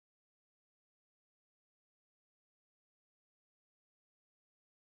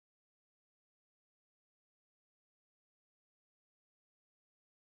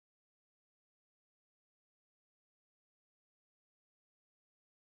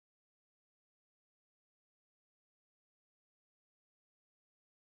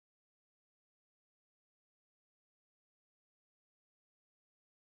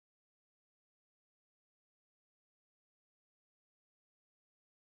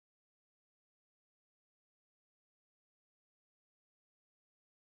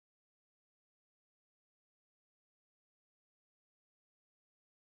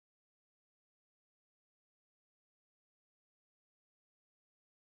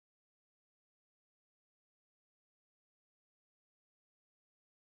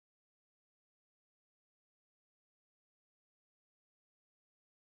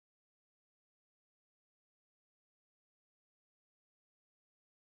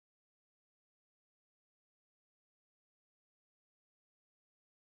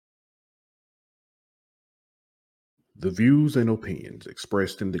The views and opinions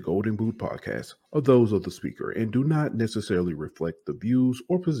expressed in the Golden Boot podcast are those of the speaker and do not necessarily reflect the views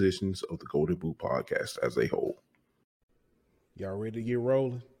or positions of the Golden Boot podcast as a whole. Y'all ready to get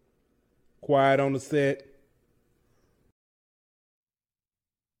rolling? Quiet on the set.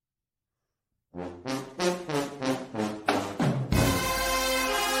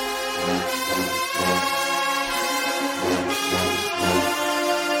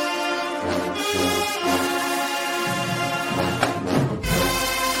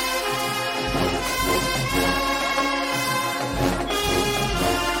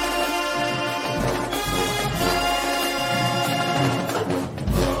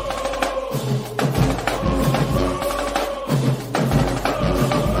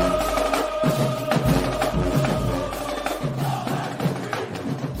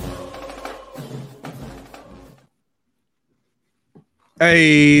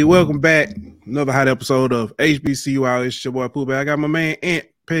 Hey, welcome back. Another hot episode of HBCU Out. It's your boy Pooh Bear. I got my man Aunt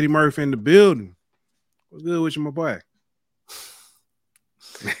Petty Murphy in the building. What's good with you, my boy?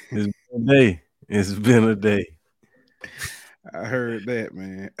 It's been a day. It's been a day. I heard that,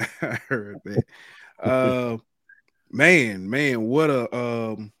 man. I heard that. Man, what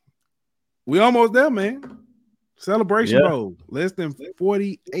a we almost there, man. Celebration Bowl. Less than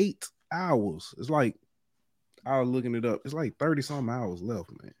 48 hours. It's like I was looking it up. It's like 30-something hours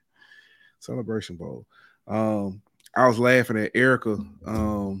left, man. Celebration Bowl. I was laughing at Erica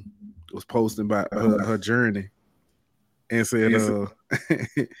was posting about her journey and said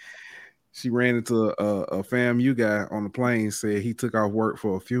she ran into a FAMU guy on the plane, said he took off work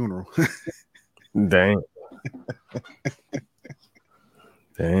for a funeral. Dang.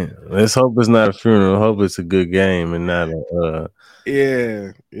 Let's hope it's not a funeral. Hope it's a good game and not a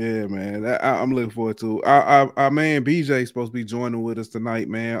Yeah, man. I'm looking forward to it. Our man BJ is supposed to be joining with us tonight,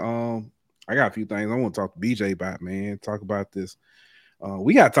 man. I got a few things I want to talk to BJ about, man. Talk about this.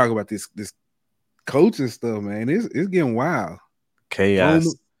 We got to talk about this coaching stuff, man. It's getting wild. Chaos.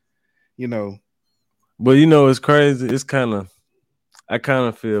 But it's crazy. I kind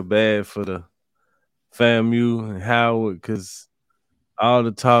of feel bad for the FAMU and Howard because all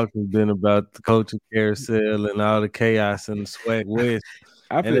the talk has been about the coaching carousel and all the chaos and the swag west.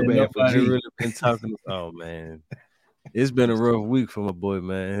 I feel bad for G. Really been talking. Oh man, it's been a rough week for my boy,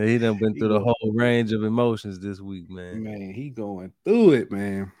 man. He done been through the whole range of emotions this week, man. Man, he going through it,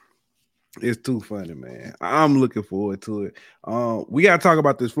 man. It's too funny, man. I'm looking forward to it. We got to talk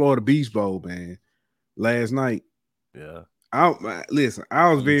about this Florida Beach Bowl, man. Last night, yeah. I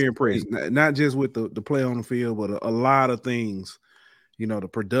was very impressed. Not just with the play on the field, but a lot of things. The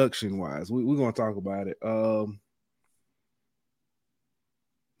production wise, we're gonna talk about it.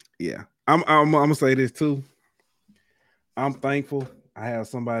 Yeah, I'm gonna say this too. I'm thankful I have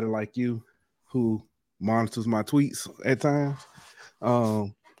somebody like you who monitors my tweets at times.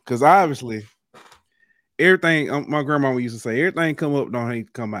 Because obviously everything my grandma used to say, everything come up don't hate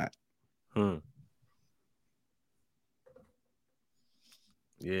to come out.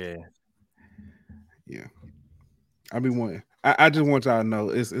 Yeah. I be wanting. I just want y'all to know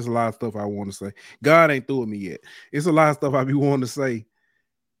it's a lot of stuff I want to say. God ain't through with me yet. It's a lot of stuff I be wanting to say,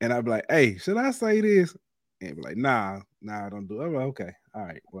 and I be like, "Hey, should I say this?" And be like, "Nah, don't do it." I'm like, "Okay, all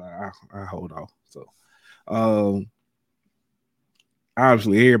right, well, I hold off." So,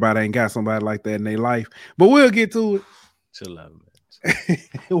 obviously, everybody ain't got somebody like that in their life, but we'll get to it. Chill out, man.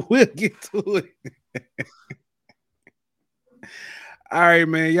 We'll get to it. All right,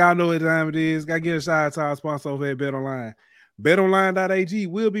 man. Y'all know what time it is. Gotta give a shout out to our sponsor over at BetOnline. BetOnline.ag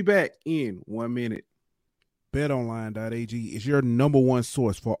will be back in 1 minute. BetOnline.ag is your number one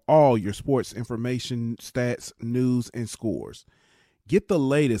source for all your sports information, stats, news, and scores. Get the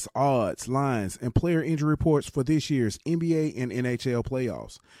latest odds, lines, and player injury reports for this year's NBA and NHL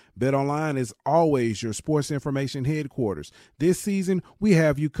playoffs. BetOnline is always your sports information headquarters. This season, we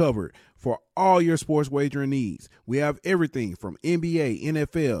have you covered for all your sports wagering needs. We have everything from NBA,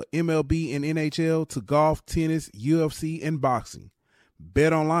 NFL, MLB, and NHL to golf, tennis, UFC, and boxing.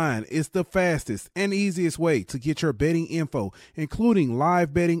 BetOnline is the fastest and easiest way to get your betting info, including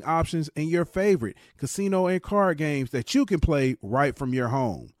live betting options and your favorite casino and card games that you can play right from your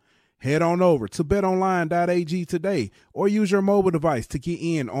home. Head on over to betonline.ag today or use your mobile device to get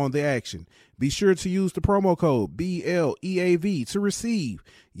in on the action. Be sure to use the promo code BLEAV to receive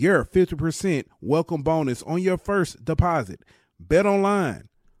your 50% welcome bonus on your first deposit. BetOnline,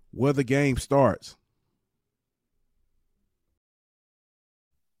 where the game starts.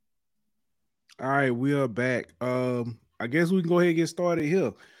 All right, we are back. I guess we can go ahead and get started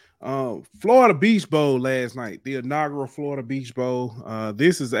here. Florida Beach Bowl last night, the inaugural Florida Beach Bowl.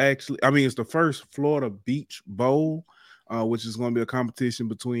 This is actually, it's the first Florida Beach Bowl, which is going to be a competition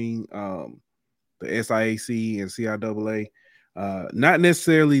between the SIAC and CIAA. Not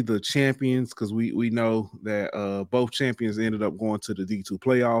necessarily the champions, because we know that both champions ended up going to the D2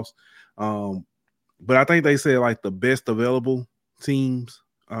 playoffs. But I think they said like the best available teams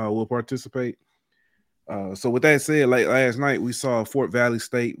will participate. So with that said, like last night we saw Fort Valley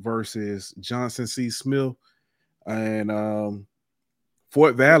State versus Johnson C. Smith, and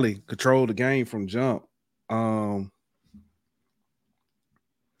Fort Valley controlled the game from jump. Hold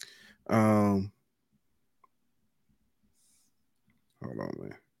on,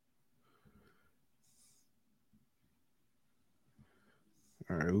 man.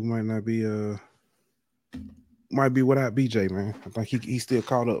 All right, we might be without BJ, man. I think he's still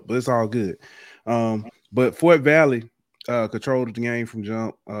caught up, but it's all good. But Fort Valley controlled the game from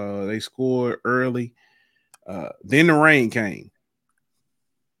jump. They scored early. Then the rain came,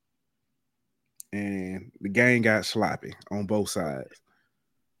 and the game got sloppy on both sides.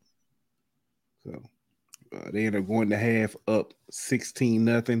 So they ended up going to half up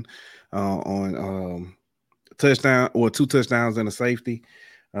 16-0 on touchdown or 2 touchdowns and a safety.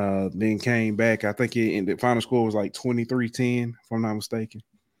 Then came back. I think the final score was like 23-10, if I'm not mistaken.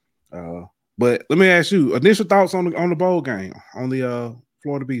 But let me ask you, initial thoughts on the bowl game, on the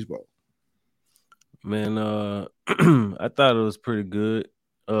Florida Beach Bowl. Man, I thought it was pretty good.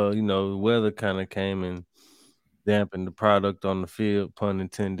 The weather kind of came and dampened the product on the field, pun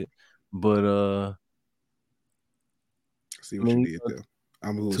intended. But see what you did there.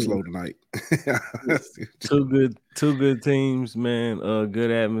 I'm a little slow tonight. Two good teams, man.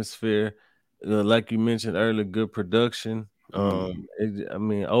 Good atmosphere. Like you mentioned earlier, good production.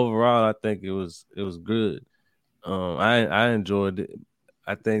 Overall, I think it was good. I enjoyed it.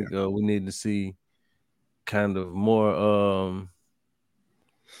 I think we need to see kind of more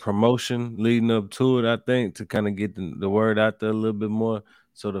promotion leading up to it. I think to kind of get the word out there a little bit more,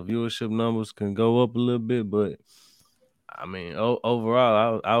 so the viewership numbers can go up a little bit. But I mean,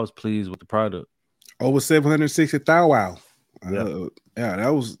 overall, I was pleased with the product. Over 760,000. Wow. Yeah,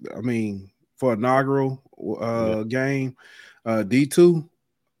 that was. For inaugural game, D2,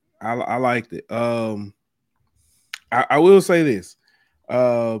 I liked it. I will say this.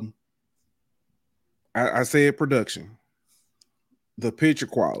 I said production, the picture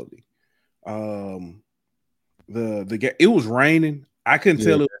quality, the it was raining. I couldn't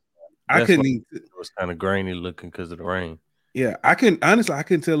tell it. It was kind of grainy looking because of the rain. Yeah, I couldn't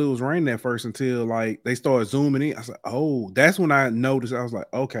tell it was raining at first until like they started zooming in. I was like, oh, that's when I noticed. I was like,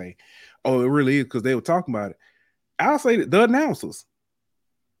 okay, oh, it really is, because they were talking about it. I'll say that the announcers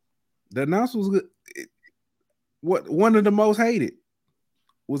was what one of the most hated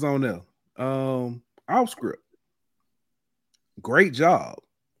was on there. Off script. Great job.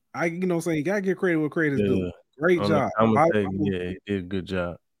 You gotta give credit where credit is due. Great job. He did a good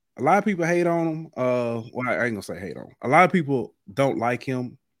job. A lot of people hate on him. I ain't gonna say hate on him. A lot of people don't like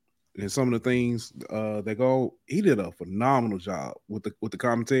him and some of the things that go. He did a phenomenal job with the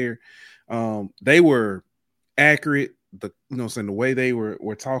commentary. They were accurate. The way they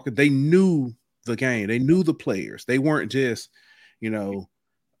were talking, they knew the game. They knew the players. They weren't just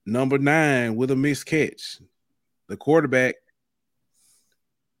number 9 with a missed catch. The quarterback.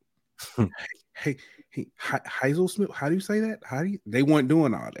 Hey, Heisel Smith, how do you say that? They weren't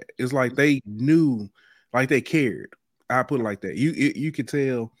doing all that. It's like they knew, like they cared. I put it like that. You could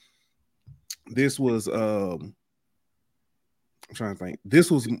tell this was I'm trying to think. This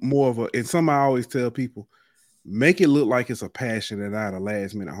was more of and something I always tell people, make it look like it's a passion and not a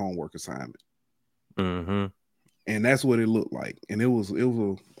last minute homework assignment. Mm-hmm. And that's what it looked like. And it was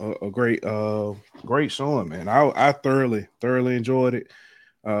a great showing, man. I thoroughly enjoyed it.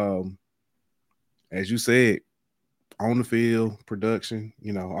 As you said, on the field, production,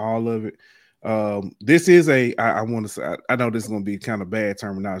 all of it. This is I want to say, I know this is going to be kind of bad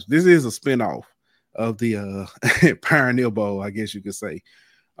terminology. This is a spinoff of the Pioneer Bowl, I guess you could say,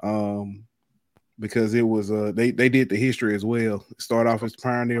 because it was they did the history as well. Start off as the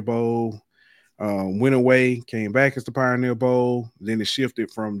Pioneer Bowl, went away, came back as the Pioneer Bowl. Then it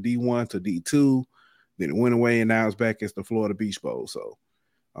shifted from D1 to D2. Then it went away, and now it's back as the Florida Beach Bowl. So.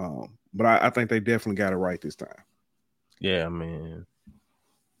 But I think they definitely got it right this time. Yeah, man.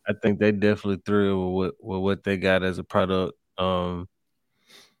 I think they definitely thrilled with what they got as a product. And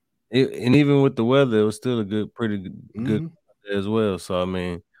even with the weather, it was still a pretty good as well. So I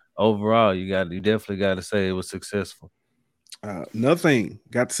mean, overall, you definitely got to say it was successful. Another thing,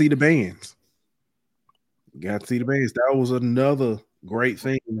 got to see the bands. That was another great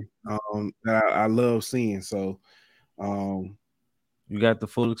thing that I love seeing. So, You got the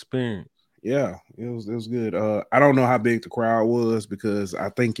full experience. yeah, it was good. I don't know how big the crowd was because I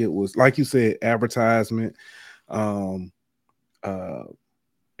think it was, like you said, advertisement. Um, uh,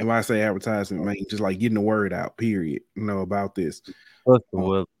 and when I say advertisement, man, just like getting the word out, period, about this. Plus the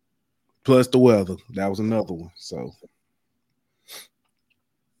weather. Plus the weather. That was another one. So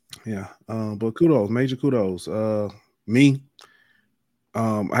yeah. But kudos, major kudos. Me,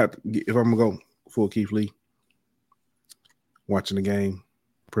 I have to, if I'm gonna go full Keith Lee, watching the game,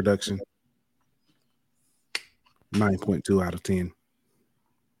 production, 9.2 out of 10.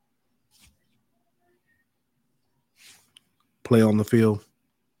 Play on the field,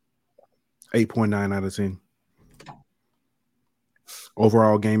 8.9 out of 10.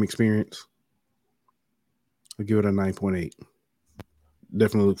 Overall game experience, I'll give it a 9.8.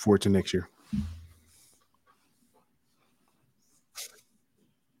 Definitely look forward to next year.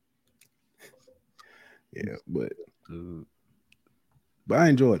 Yeah, but I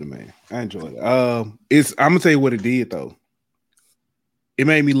enjoyed it, man. I enjoyed it. I'm gonna tell you what it did though. It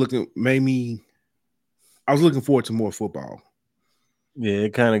made me. I was looking forward to more football. Yeah,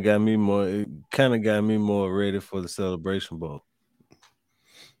 it kind of got me more. It kind of got me more ready for the Celebration Bowl.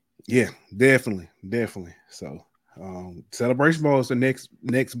 Yeah, definitely. So, Celebration Bowl is the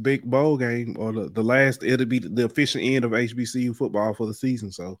next big bowl game, or the last. It'll be the official end of HBCU football for the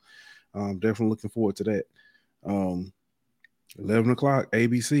season. So, definitely looking forward to that. 11 o'clock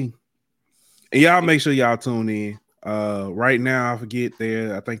ABC, and y'all make sure y'all tune in. Right now, I forget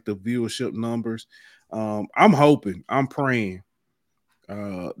there. I think the viewership numbers. I'm praying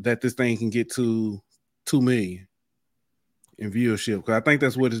that this thing can get to 2 million in viewership, because I think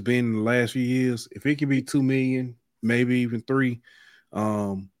that's what it's been in the last few years. If it can be 2 million, maybe even 3,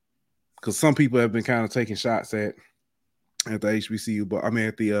 because some people have been kind of taking shots at the HBCU, but I mean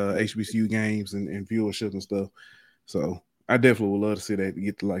at the HBCU games and viewership and stuff. So I definitely would love to see that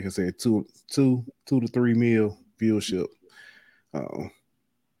get to, like I said, 2 to 3 mil viewership.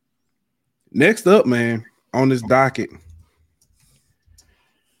 Next up, man, on this docket,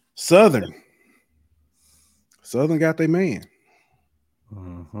 Southern got their man.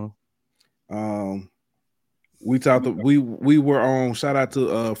 We talked. We were on. Shout out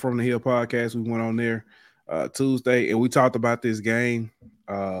to From the Hill podcast. We went on there Tuesday, and we talked about this game.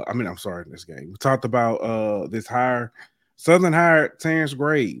 I'm sorry, this game. We talked about this hire. Southern hired Terrence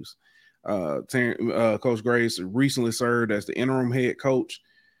Graves. Coach Graves recently served as the interim head coach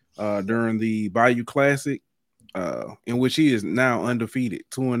during the Bayou Classic, in which he is now undefeated,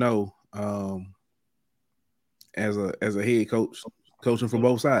 2-0, as a head coach, coaching for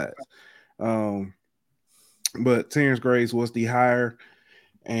both sides. But Terrence Graves was the hire,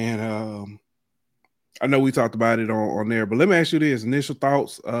 and I know we talked about it on there. But let me ask you this: initial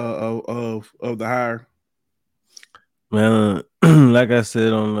thoughts of the hire. Man, like I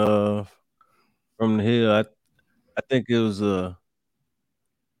said on From the Hill, I think it was a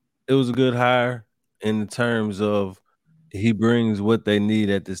good hire in terms of he brings what they need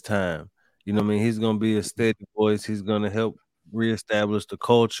at this time. You know what I mean? He's gonna be a steady voice. He's gonna help reestablish the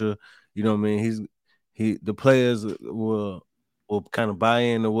culture. You know what I mean? The players will kind of buy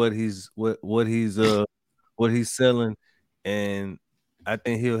into what he's selling, and I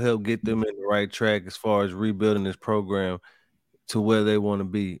think he'll help get them in the right track as far as rebuilding this program to where they want to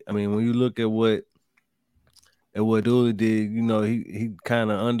be. I mean, when you look at what Dooley did, you know, he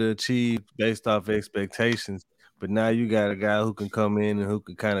kind of underachieved based off expectations. But now you got a guy who can come in and who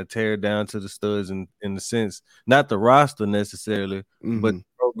can kind of tear down to the studs in the sense, not the roster necessarily, but the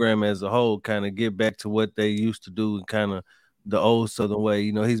program as a whole, kind of get back to what they used to do and kind of the old Southern way.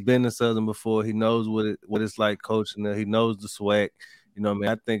 You know, he's been in Southern before. He knows what it's like coaching there. He knows the swag. You know what I mean?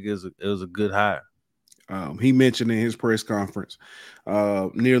 I think it was a good hire. He mentioned in his press conference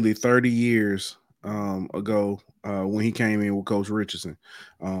nearly 30 years ago when he came in with Coach Richardson,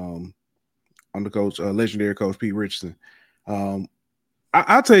 under legendary Coach Pete Richardson. I'll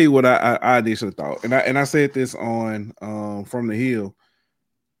tell you what I initially thought, and I said this on From the Hill.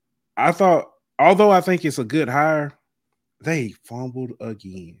 I thought, although I think it's a good hire, they fumbled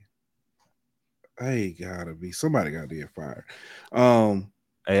again. Hey, somebody got to get fired.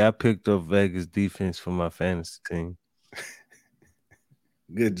 Hey, I picked up Vegas defense for my fantasy team.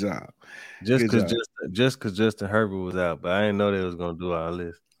 Good job. Just because Justin Herbert was out, but I didn't know they was gonna do all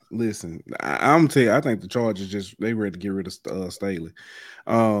this. Listen, I'm tell you, I think the Chargers they ready to get rid of Staley.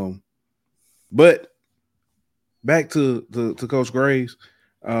 But back to Coach Graves.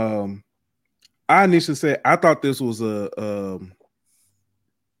 I initially said I thought this was a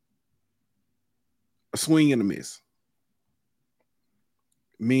swing and a miss.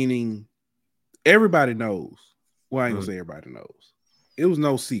 meaning everybody knows. Well, I ain't gonna say Mm. everybody knows. It was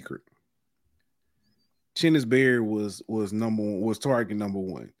no secret. Chennis Berry was target number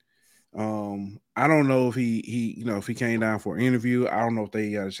one. I don't know if if he came down for an interview. I don't know if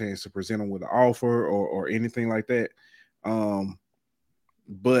they got a chance to present him with an offer or anything like that.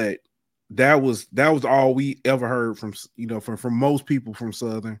 But that was all we ever heard from from most people from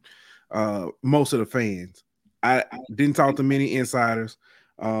Southern, most of the fans. I didn't talk to many insiders.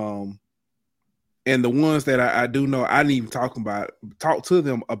 And the ones that I do know, I didn't even talk to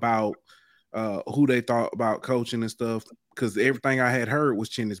them about who they thought about coaching and stuff, because everything I had heard was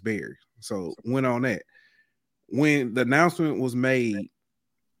Chennis Berry. So went on that. When the announcement was made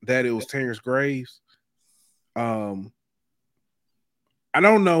that it was Terrence Graves, I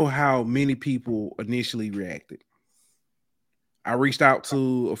don't know how many people initially reacted. I reached out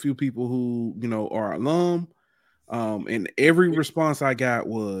to a few people who are alum, and every response I got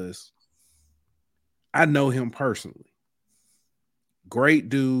was, I know him personally. Great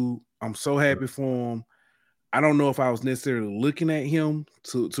dude. I'm so happy for him. I don't know if I was necessarily looking at him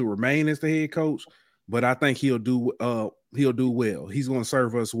to remain as the head coach, but I think he'll do well. He's going to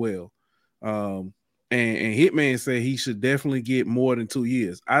serve us well. And Hitman said he should definitely get more than 2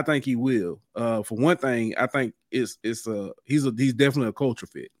 years. I think he will. For one thing, I think he's definitely a culture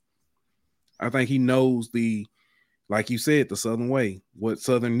fit. I think he knows like you said, the Southern way, what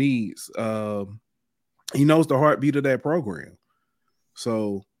Southern needs. He knows the heartbeat of that program.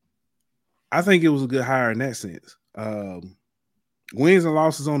 So I think it was a good hire in that sense. Wins and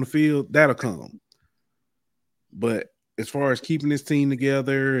losses on the field, that'll come. But as far as keeping this team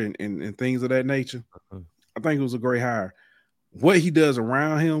together and things of that nature, I think it was a great hire. What he does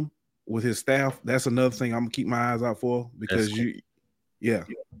around him with his staff, that's another thing I'm gonna keep my eyes out for, because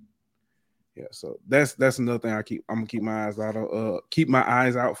so that's another thing I'm gonna keep my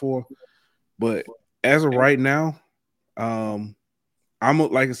eyes out for. But as of right now,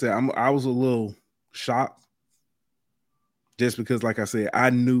 like I said, I was a little shocked, just because, like I said, I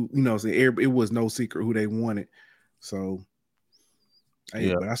knew, it was no secret who they wanted. So,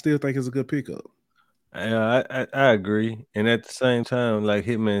 but I still think it's a good pickup. I agree, and at the same time, like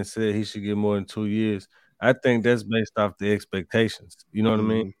Hitman said, he should get more than 2 years. I think that's based off the expectations. You know what I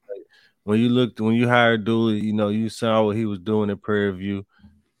mean? Like, when you hired Dooley, you saw what he was doing at Prairie View,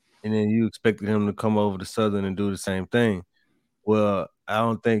 and then you expected him to come over to Southern and do the same thing. Well, I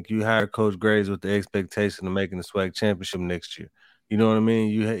don't think you hire Coach Graves with the expectation of making the SWAC championship next year. You know what I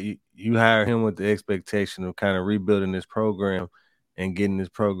mean? You hire him with the expectation of kind of rebuilding this program and getting this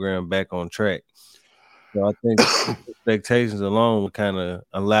program back on track. So I think expectations alone would kind of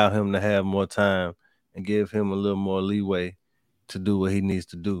allow him to have more time and give him a little more leeway to do what he needs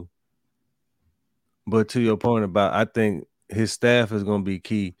to do. But to your point about, I think his staff is going to be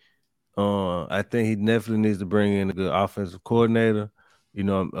key. I think he definitely needs to bring in a good offensive coordinator,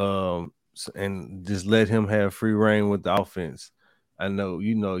 and just let him have free reign with the offense. I know,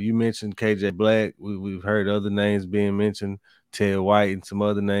 you mentioned KJ Black. We've heard other names being mentioned, Ted White and some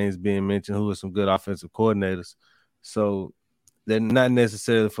other names being mentioned, who are some good offensive coordinators. So they're not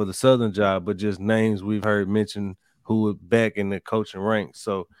necessarily for the Southern job, but just names we've heard mentioned who are back in the coaching ranks.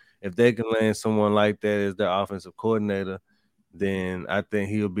 So if they can land someone like that as their offensive coordinator, then I think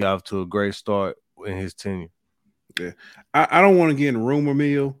he'll be off to a great start in his tenure. Yeah, I don't want to get in rumor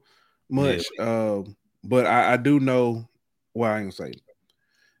mill much, but I do know. Well, I can say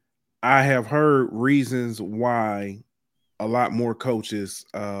I have heard reasons why a lot more coaches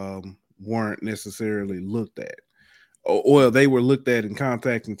weren't necessarily looked at, or they were looked at in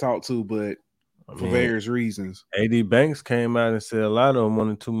contact and talked to, but for various reasons. AD Banks came out and said a lot of them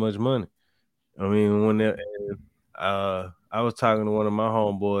wanted too much money. I mean, when I was talking to one of my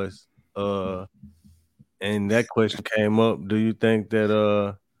homeboys, and that question came up: Do you think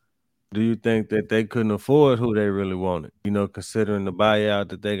that they couldn't afford who they really wanted? Considering the buyout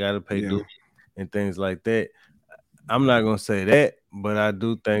that they got to pay due and things like that. I'm not gonna say that, but I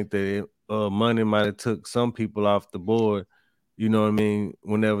do think that money might have took some people off the board. You know what I mean?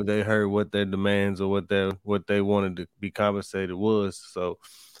 Whenever they heard what their demands or what they wanted to be compensated was. So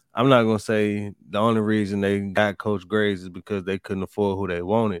I'm not gonna say the only reason they got Coach Graves is because they couldn't afford who they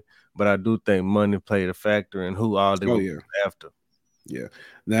wanted, but I do think money played a factor in who all they were after. Yeah.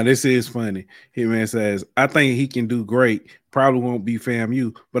 Now this is funny. Hitman says, I think he can do great. Probably won't be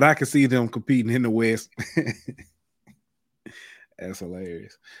FAMU, but I can see them competing in the West. That's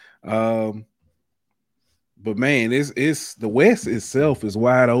hilarious. But man, it's the West itself is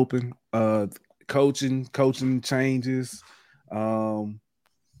wide open. Coaching changes.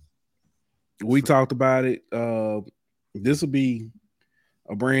 We talked about it. This will be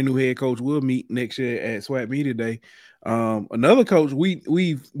a brand new head coach will meet next year at SWAC Media Day. Another coach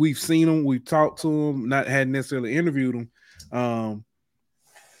we've seen him, we've talked to him, not had necessarily interviewed him,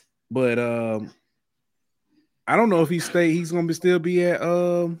 but I don't know if he's going to still be at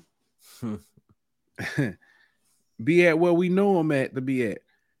be at where we know him at to be at.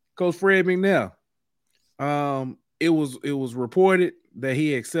 Coach Fred McNair. It was reported that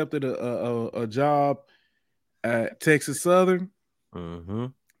he accepted a job at Texas Southern. Mm-hmm.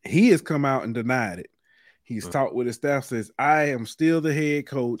 He has come out and denied it. He's talked with his staff, says, I am still the head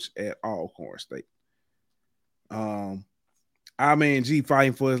coach at Alcorn State. Our man G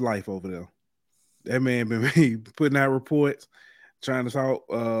fighting for his life over there. That man been putting out reports, trying to talk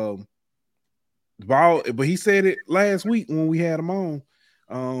ball, but he said it last week when we had him on.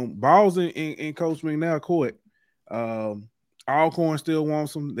 Ball's in Coach McNair court. Alcorn still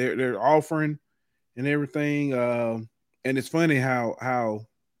wants him. They're offering and everything. And it's funny how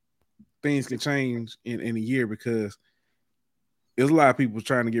things can change in a year, because there's a lot of people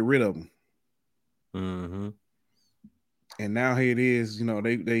trying to get rid of him. Mm-hmm. And now here it is,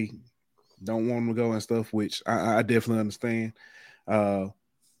 they don't want him to go and stuff, which I definitely understand.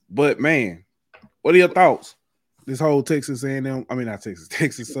 But man, what are your thoughts? This whole Texas A&M,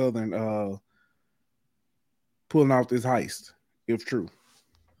 Texas Southern pulling off this heist, if true.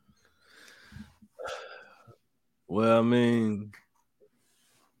 Well, I mean,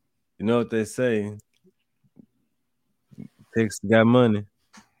 you know what they say. Texas got money.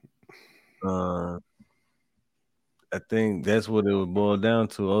 I think that's what it would boil down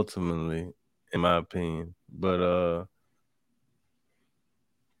to ultimately, in my opinion. But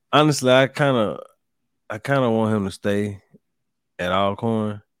honestly, I kind of want him to stay at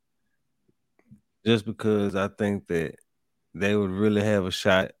Alcorn, just because I think that they would really have a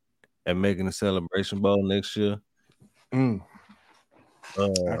shot at making the Celebration Bowl next year. I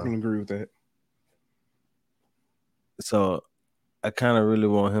can agree with that. So I kind of really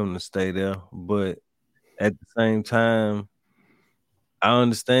want him to stay there, but at the same time, I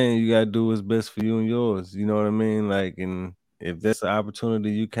understand you gotta do what's best for you and yours. You know what I mean? Like, and if that's an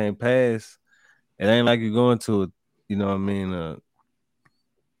opportunity you can't pass, it ain't like you're going to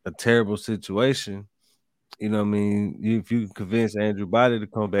a terrible situation. You know what I mean? If you can convince Andrew Body to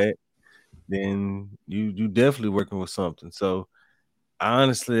come back, then you definitely working with something. So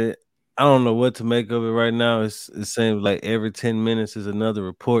honestly, I don't know what to make of it right now. It seems like every 10 minutes is another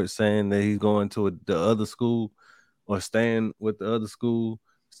report saying that he's going to the other school or staying with the other school.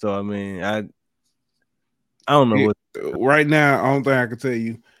 So I mean, I don't know what. Right now, only thing I can tell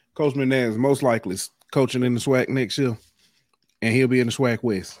you, Coach McNair is most likely coaching in the SWAC next year, and he'll be in the SWAC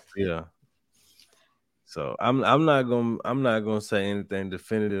West. Yeah. So I'm not gonna say anything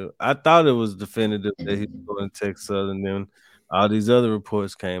definitive. I thought it was definitive that he was going to Texas Southern, then all these other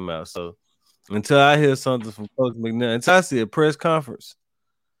reports came out. So until I hear something from Coach McNair, until I see a press conference,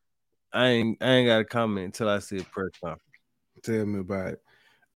 I ain't got to comment until I see a press conference. Tell me about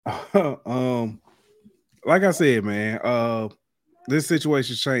it. Like I said, man, this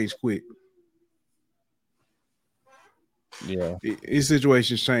situation changed quick. Yeah, his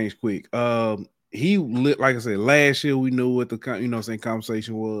situation's changed quick. He like I said, last year we knew what the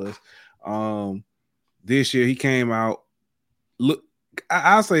conversation was. This year he came out. Look,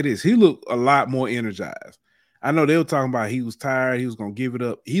 I'll say this: he looked a lot more energized. I know they were talking about he was tired, he was gonna give it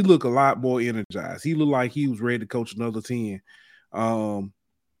up. He looked a lot more energized. He looked like he was ready to coach another 10.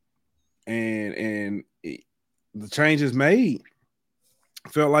 And the changes made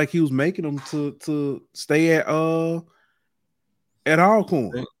felt like he was making them to stay at Alcorn.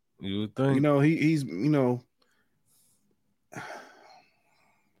 You would think. He's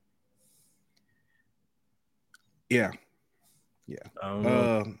yeah. I don't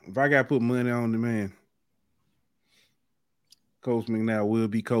know. If I gotta put money on the man, Coach McNair will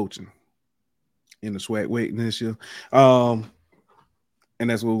be coaching in the SWAC weight this year. And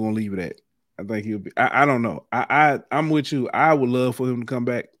that's what we're gonna leave it at. I think he'll be. I don't know. I'm with you. I would love for him to come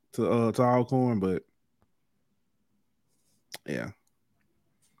back to Alcorn, but yeah.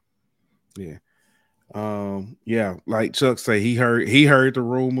 Like Chuck say, he heard the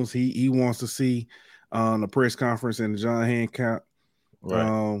rumors. He wants to see the press conference in the John Hancock.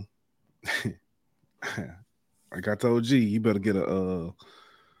 Right. Like I told G, you better get a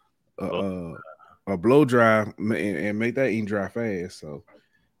blow dry and make that ink dry fast. So,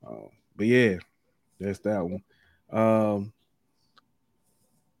 but yeah, that's that one.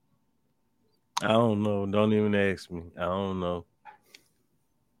 I don't know. Don't even ask me. I don't know.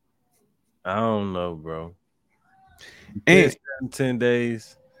 Bro. And 10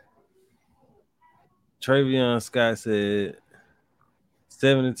 days. Travion Scott said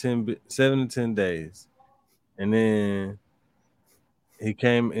 7 to 10 days. And then he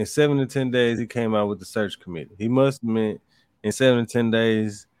came in 7 to 10 days, he came out with the search committee. He must have meant in 7 to 10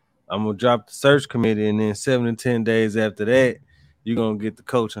 days, I'm gonna drop the search committee, and then 7 to 10 days after that, you're gonna get the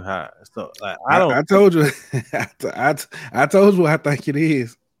coaching hire. So like I told you, I told you what I think it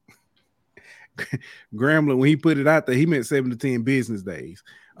is. Grambling, when he put it out there, he meant 7 to 10 business days.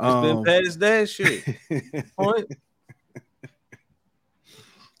 It's been past that shit. Point.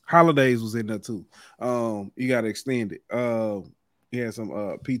 Holidays was in there too. You got to extend it. He had some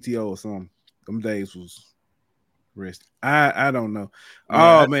PTO or something. Them days was rest. I don't know.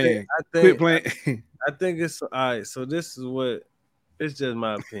 Man, quit playing. I think it's all right. So this is what it's just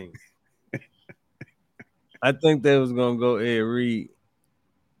my opinion. I think they was gonna go Ed Reed.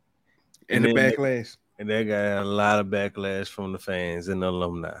 And the backlash. And they got a lot of backlash from the fans and the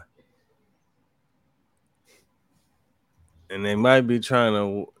alumni. And they might be trying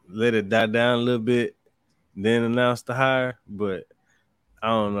to let it die down a little bit, then announce the hire. But I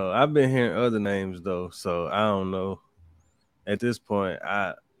don't know. I've been hearing other names though, so I don't know. At this point,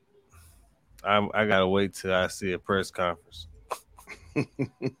 I gotta wait till I see a press conference.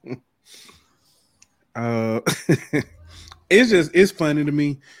 It's funny to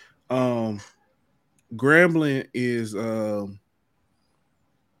me. Grambling is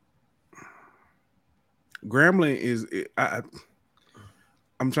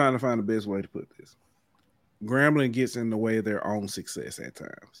I'm trying to find the best way to put this. Grambling gets in the way of their own success at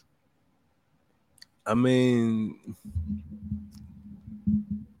times. I mean,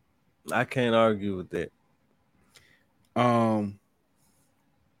 I can't argue with that.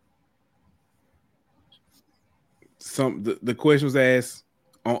 The question was asked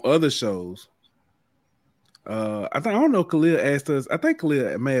on other shows. I don't know. Khalil asked us. I think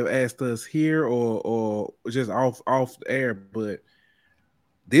Khalil may have asked us here or just off the air. But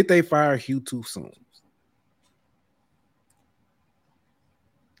did they fire Hugh too soon?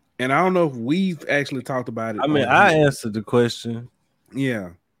 And I don't know if we've actually talked about it. I mean, I answered the question. Yeah,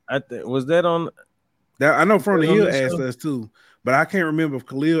 I think was that on. That I know From the Hill asked us too, but I can't remember if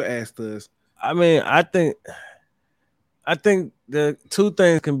Khalil asked us. I mean, I think the two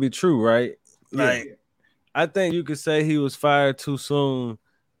things can be true, right? Like, yeah. I think you could say he was fired too soon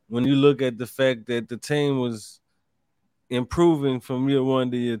when you look at the fact that the team was improving from year 1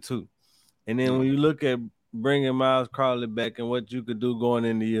 to year 2. And then when you look at bringing Miles Crowley back and what you could do going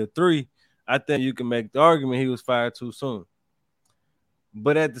into year 3, I think you can make the argument he was fired too soon.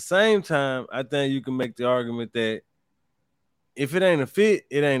 But at the same time, I think you can make the argument that if it ain't a fit,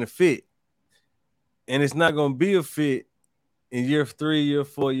 it ain't a fit. And it's not going to be a fit in year 3, year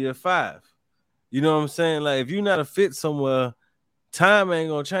 4, year 5. You know what I'm saying? Like, if you're not a fit somewhere, time ain't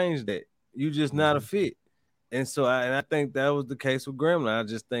going to change that. You just not a fit. And so I think that was the case with Grambling. I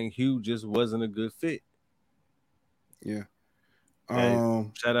just think Hugh just wasn't a good fit. Yeah.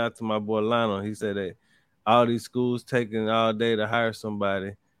 Shout out to my boy Lionel. He said that all these schools taking all day to hire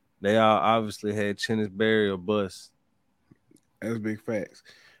somebody, they all obviously had Chennis Berry or bust. That's big facts.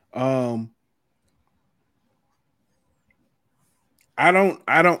 I don't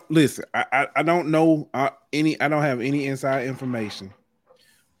listen. I don't know any. I don't have any inside information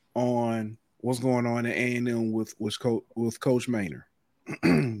on what's going on at A&M with Coach Maynard,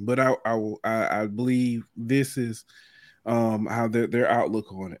 but I believe this is how their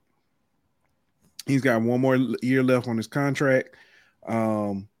outlook on it. He's got one more year left on his contract.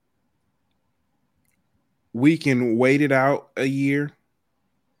 We can wait it out a year.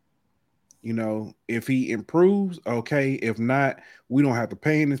 You know, if he improves, okay. If not, we don't have to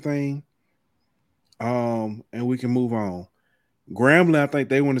pay anything. And we can move on. Grambling, I think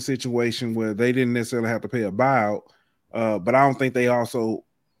they were in a situation where they didn't necessarily have to pay a buyout, but I don't think they also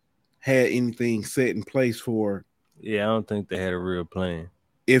had anything set in place for. Yeah, I don't think they had a real plan.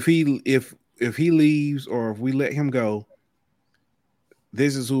 If he leaves or if we let him go,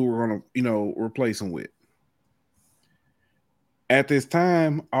 this is who we're gonna, replace him with. At this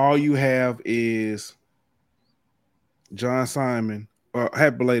time, all you have is John Simon.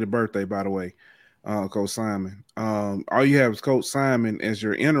 Happy belated birthday, by the way, Coach Simon. All you have is Coach Simon as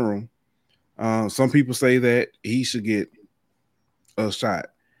your interim. Some people say that he should get a shot,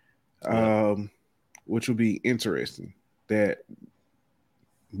 which will be interesting. That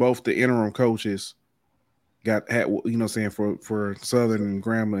both the interim coaches had for Southern and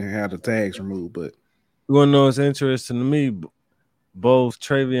Grambling had the tags removed. But you want to know what's interesting to me? Both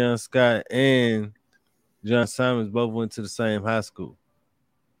Travion Scott and John Simons both went to the same high school.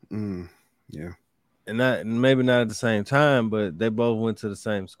 Yeah. And maybe not at the same time, but they both went to the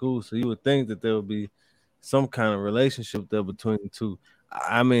same school. So you would think that there would be some kind of relationship there between the two.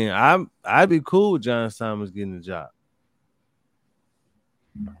 I mean, I'd be cool with John Simons getting the job.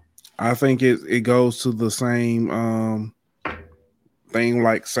 I think it goes to the same thing,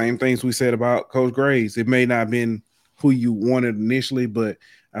 like same things we said about Coach Graves. It may not have been who you wanted initially, but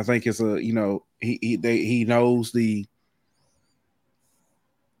I think it's he knows the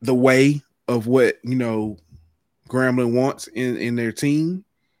way of what Grambling wants in their team,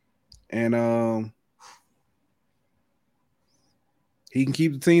 and he can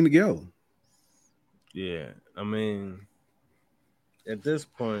keep the team together. Yeah, I mean, at this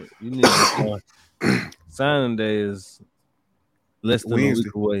point, you need to start. Signing day is less than Wednesday. a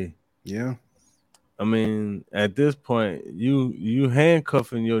week away. Yeah. I mean, at this point, you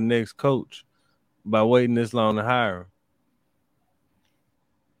handcuffing your next coach by waiting this long to hire him.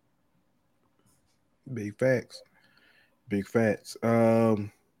 Big facts. Big facts. Hey,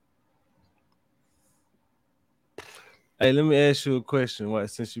 let me ask you a question.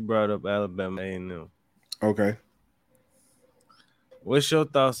 Since you brought up Alabama A&M, Okay. what's your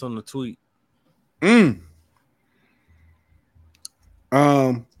thoughts on the tweet? I'm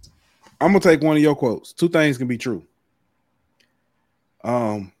gonna take one of your quotes. Two things can be true.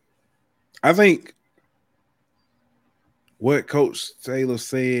 I think what Coach Taylor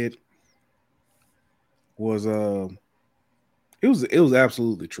said was it was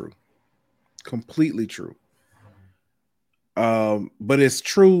absolutely true. Completely true. But it's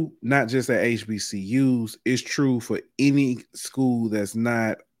true not just at HBCUs, it's true for any school that's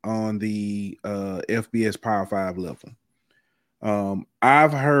not on the FBS Power 5 level.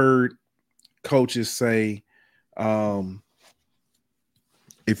 I've heard coaches say,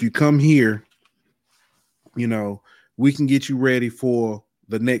 if you come here, we can get you ready for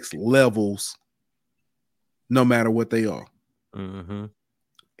the next levels, no matter what they are. Mm-hmm.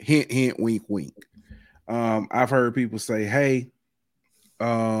 Hint, hint, wink, wink. I've heard people say, "Hey,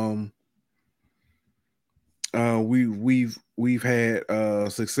 we've had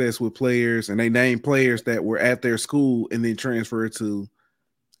success with players," and they name players that were at their school and then transferred to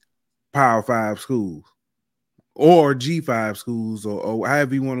Power 5 schools or G5 schools, or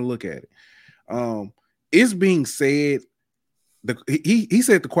however you want to look at it. It's being said. He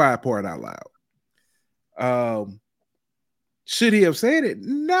said the quiet part out loud. Should he have said it?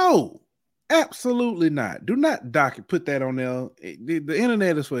 No, absolutely not. Do not put that on there. The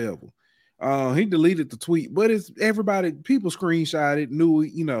internet is forever. He deleted the tweet, but it's everybody. People screenshot it. Knew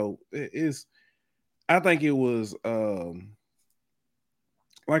it's. I think it was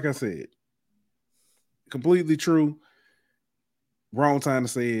like I said, completely true. Wrong time to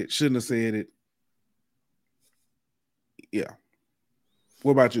say it. Shouldn't have said it. Yeah.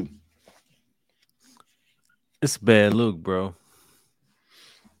 What about you? It's a bad look, bro.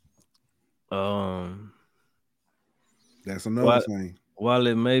 That's another thing. While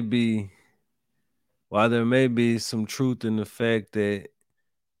there may be some truth in the fact that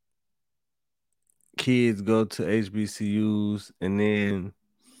kids go to HBCUs and then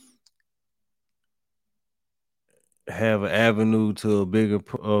have an avenue to a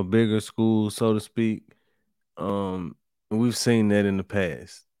bigger school, so to speak. We've seen that in the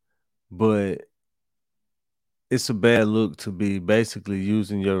past, but it's a bad look to be basically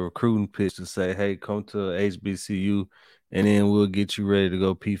using your recruiting pitch to say, "Hey, come to HBCU, and then we'll get you ready to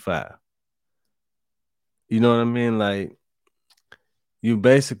go P5." You know what I mean? Like you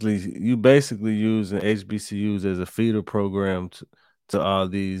basically using HBCUs as a feeder program to all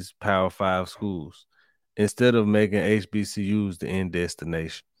these Power 5 schools instead of making HBCUs the end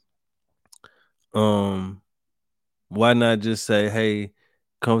destination. Why not just say, "Hey,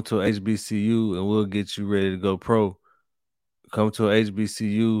 come to HBCU and we'll get you ready to go pro. Come to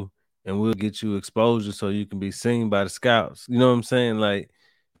HBCU and we'll get you exposure so you can be seen by the scouts." You know what I'm saying? Like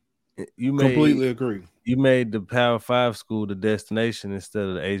Completely agree. You made the Power 5 school the destination instead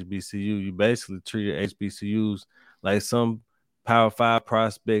of the HBCU. You basically treated HBCUs like some Power 5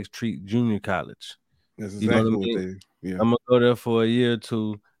 prospects treat junior college. That's You know exactly what I mean? what they. Yeah. I'm gonna go there for a year or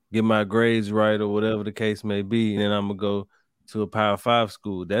two, get my grades right or whatever the case may be, and then I'm gonna go to a Power 5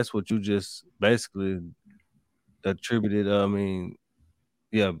 school. That's what you just basically attributed. Attributed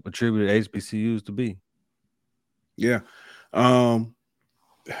HBCUs to be. Yeah.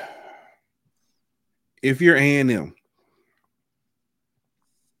 If you're A&M,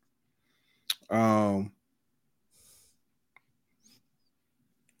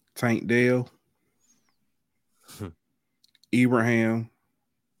 Tank Dale, Ibrahim,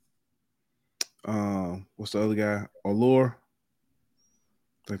 what's the other guy? Allure.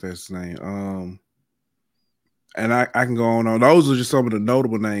 I think that's his name. And I can go on. Those are just some of the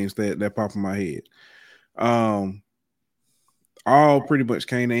notable names that pop in my head. all pretty much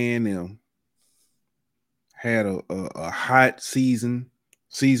came to A&M, had a hot season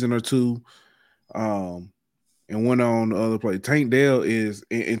or two, and went on the other play. Tank Dell is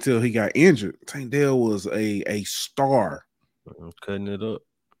until he got injured. Tank Dell was a star, cutting it up.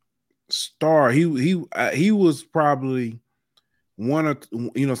 Star. He was probably one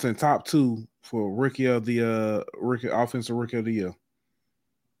of saying top two for rookie of the offensive rookie of the year.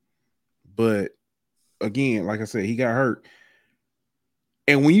 But again, like I said, he got hurt.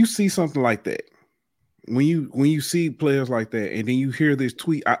 And when you see something like that, when you see players like that, and then you hear this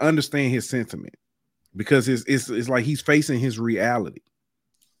tweet, I understand his sentiment because it's like he's facing his reality.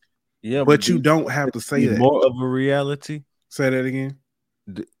 Yeah, but you don't have to say that. More of a reality. Say that again.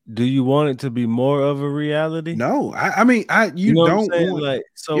 Do you want it to be more of a reality? No, I mean, you know don't want like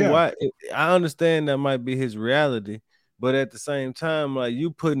so. Yeah. Why? I understand that might be his reality, but at the same time, like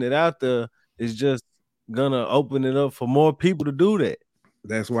you putting it out there is just gonna open it up for more people to do that.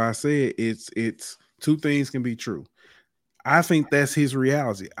 That's why I said it's two things can be true. I think that's his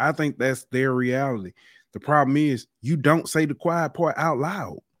reality. I think that's their reality. The problem is you don't say the quiet part out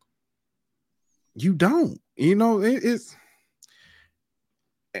loud. You don't. It's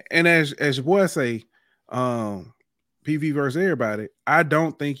and as your boy say, PV versus everybody. I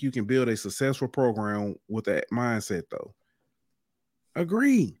don't think you can build a successful program with that mindset, though.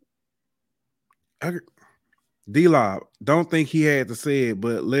 Agree. D-Lob, don't think he had to say it,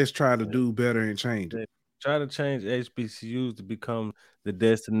 but let's try to do better and change it. Try to change HBCUs to become the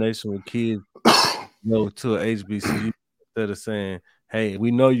destination where kids go to a HBCU instead of saying, hey,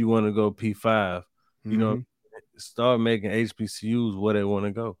 we know you want to go P5. You know, start making HBCUs where they want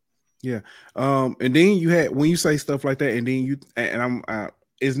to go. Yeah. And then you had, when you say stuff like that, and then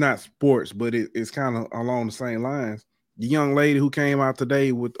it's not sports, but it's kind of along the same lines. The young lady who came out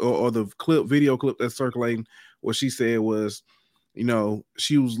today with, or the video clip that's circulating, what she said was,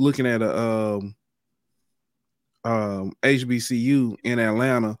 she was looking at a HBCU in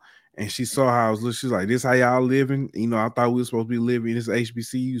Atlanta, and she saw how it was. She's like, "This how y'all living?" I thought we were supposed to be living this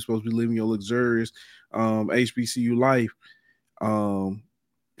HBCU. You're supposed to be living your luxurious HBCU life.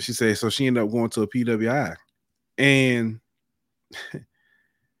 She said, so she ended up going to a PWI. And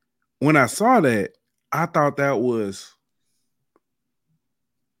when I saw that, I thought that was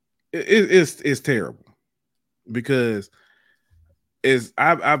it's terrible, because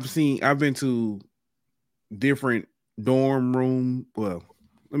I've been to different dorm room. Well,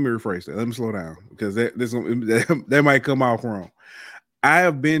 let me rephrase that. Let me slow down, because that might come off wrong.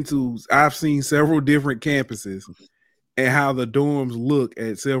 I've seen several different campuses and how the dorms look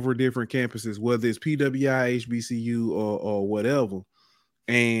at several different campuses, whether it's PWI, HBCU, or whatever.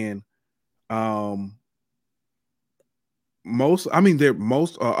 And a lot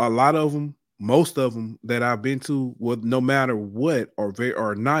of them, most of them that I've been to, no matter what,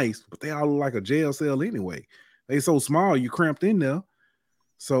 are nice, but they all look like a jail cell anyway. They so small, you cramped in there.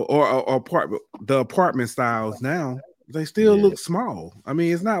 So, or the apartment styles now, they still look small. I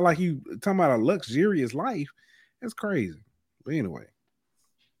mean, it's not like you talking about a luxurious life. That's crazy. But anyway.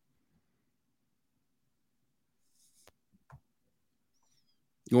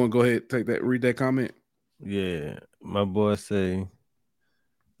 You want to go ahead, read that comment? Yeah. My boy say,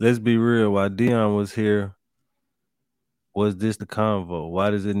 let's be real. While Dion was here, was this the convo?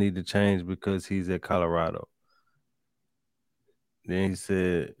 Why does it need to change because he's at Colorado? Then he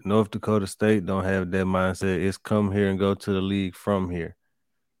said, North Dakota State don't have that mindset. It's come here and go to the league from here.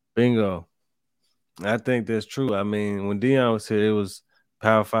 Bingo. I think that's true. I mean, when Dion was here, it was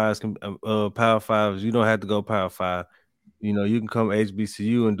Power Fives. Power Fives, you don't have to go Power Five. You can come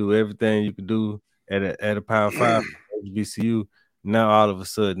HBCU and do everything you can do at a Power Five HBCU. Now all of a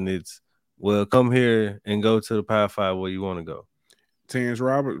sudden it's, well, come here and go to the Power Five where you want to go. Terrence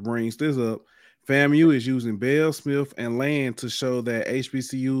Roberts brings this up. FAMU is using Bell, Smith, and Land to show that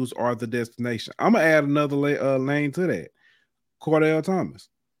HBCUs are the destination. I'm gonna add another lane to that. Cordell Thomas.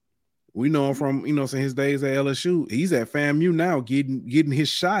 We know him from since his days at LSU. He's at FAMU now, getting his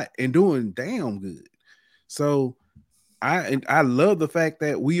shot and doing damn good. So I love the fact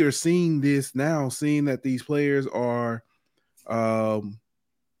that we are seeing this now, seeing that these players are coming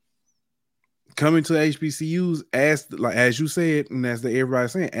to HBCUs as you said, and as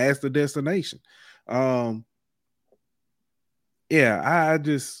everybody's saying, as the destination. Yeah,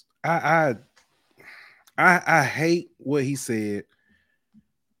 I hate what he said.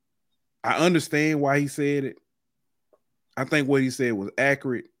 I understand why he said it. I think what he said was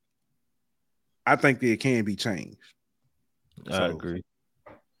accurate. I think that it can be changed. I agree.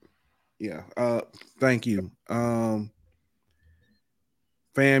 Yeah. Thank you.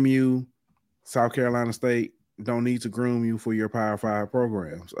 FAMU, South Carolina State, don't need to groom you for your Power 5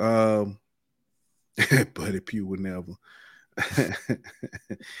 programs. Buddy Pugh would never.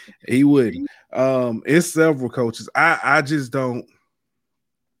 He wouldn't. It's several coaches. I just don't.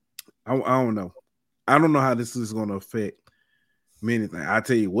 I don't know. I don't know how this is going to affect many things. I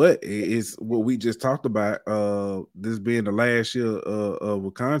tell you what, it's what we just talked about. This being the last year of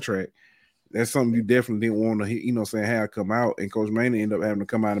a contract. That's something you definitely didn't want to, have come out. And Coach Manning ended up having to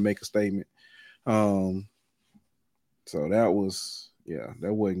come out and make a statement. So that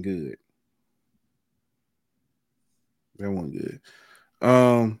wasn't good. That wasn't good.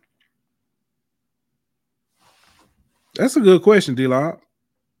 That's a good question, D-Lob.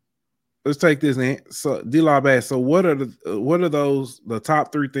 Let's take this. So D-Lob asked, so what are the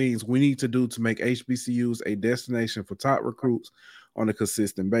top 3 things we need to do to make HBCUs a destination for top recruits on a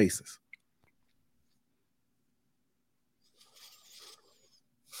consistent basis?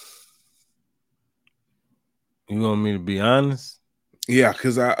 You want me to be honest? Yeah,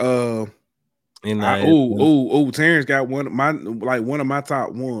 because Terrence got one of my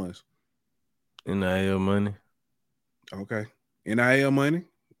top ones. NIL money. Okay. NIL money.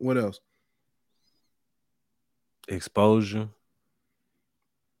 What else? Exposure.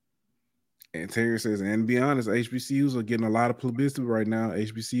 And Terrence says, and to be honest, HBCUs are getting a lot of publicity right now.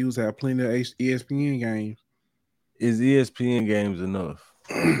 HBCUs have plenty of ESPN games. Is ESPN games enough?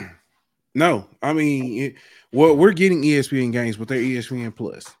 No, I mean, we're getting ESPN games, but they're ESPN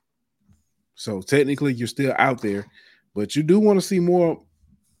Plus. So technically, you're still out there, but you do want to see more.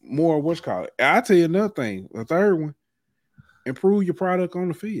 What's called? I'll tell you another thing. The third one, improve your product on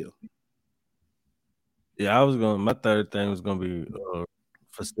the field. Yeah, my third thing was gonna be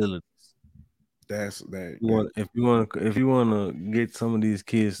facilities. That's that. If you want to get some of these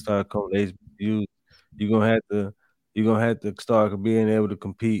kids to start coming to HBCUs, you're gonna have to start being able to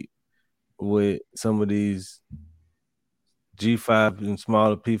compete with some of these G5 and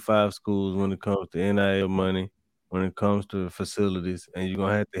smaller P5 schools when it comes to NIL money, when it comes to facilities, and you're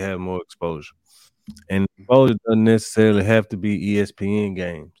gonna have to have more exposure. And exposure doesn't necessarily have to be ESPN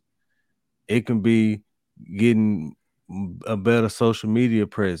games. It can be getting a better social media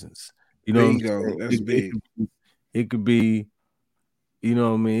presence. You know, there you go. That's big. It could be, you know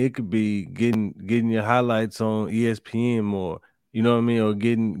what I mean? It could be getting your highlights on ESPN more. You know what I mean? Or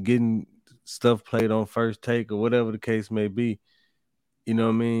getting stuff played on First Take or whatever the case may be. You know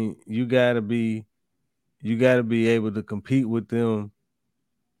what I mean? You gotta be able to compete with them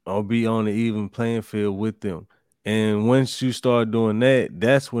or be on the even playing field with them. And once you start doing that,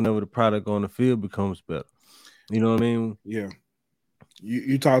 that's whenever the product on the field becomes better. You know what I mean? Yeah.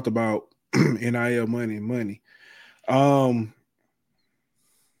 You talked about NIL money.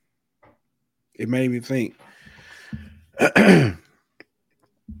 It made me think.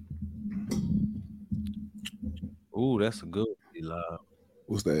 Ooh, that's a good one.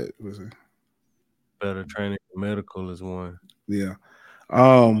 What's that? Better training medical is one. Yeah.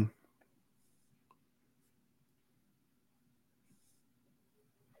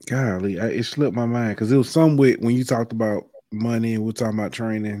 Golly, it slipped my mind because it was somewhere when you talked about money and we're talking about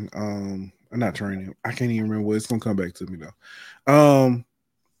training. Not training. I can't even remember what it's gonna come back to me though.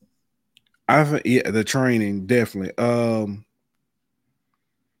 I think the training definitely.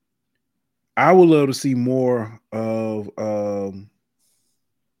 I would love to see more of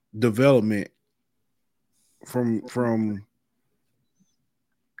development from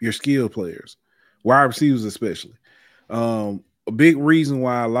your skill players, wide receivers especially. A big reason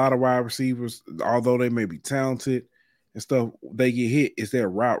why a lot of wide receivers, although they may be talented and stuff, they get hit is their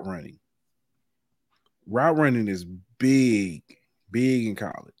route running. Route running is big in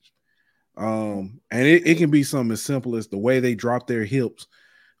college. And it can be something as simple as the way they drop their hips,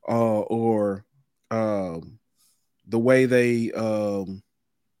 or the way they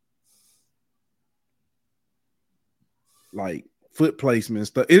like foot placement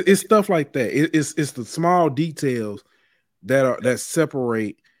stuff. It's stuff like that. It's the small details that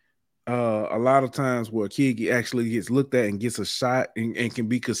separate a lot of times where a kid actually gets looked at and gets a shot and can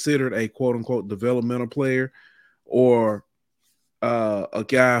be considered a quote unquote developmental player, or a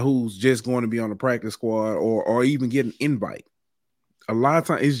guy who's just going to be on the practice squad or even get an invite. A lot of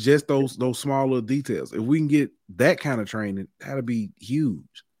times it's just those small little details. If we can get that kind of training, that'll be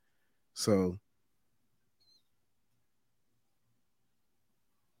huge. So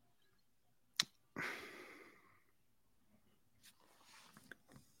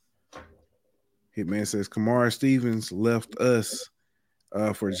Hitman says Kamara Stevens left us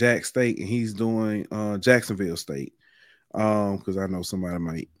for Jack State, and he's doing Jacksonville State. Because I know somebody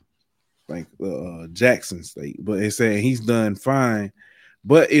might think Jackson State, but it's saying he's done fine.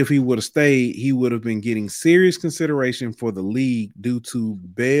 But if he would have stayed, he would have been getting serious consideration for the league due to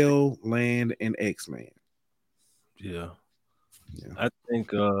bail, land, and X-Man. Yeah. Yeah. I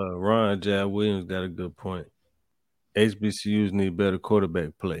think Ron Jab Williams got a good point. HBCUs need better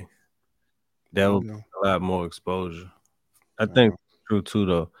quarterback play. That would be a lot more exposure. I think that's true too,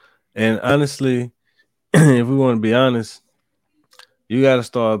 though. And honestly, if we want to be honest, you got to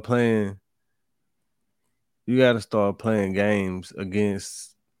start playing. You got to start playing games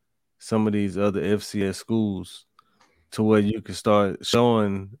against some of these other FCS schools to where you can start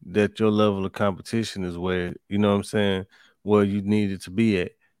showing that your level of competition is where, you know what I'm saying, where you need it to be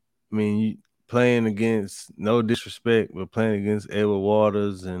at. I mean, playing against, no disrespect, but playing against Edward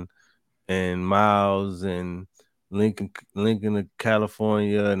Waters and Miles and Lincoln of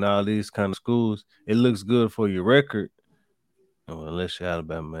California and all these kind of schools, it looks good for your record. Well, unless you're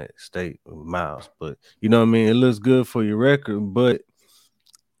Alabama State with Miles, but you know what I mean? It looks good for your record, but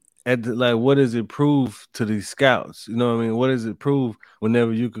what does it prove to these scouts? You know what I mean? What does it prove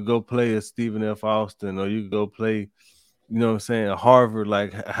whenever you could go play a Stephen F. Austin, or you could go play, you know what I'm saying, a Harvard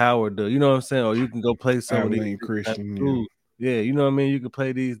like Howard does, you know what I'm saying? Or you can go play some of these Christian schools. Yeah, you know what I mean? You can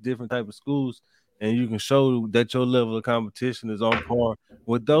play these different type of schools and you can show that your level of competition is on par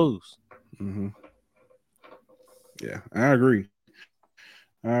with those. Mm-hmm. Yeah, I agree.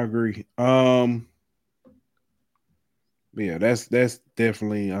 Yeah, that's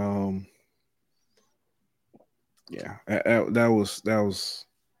definitely yeah, that was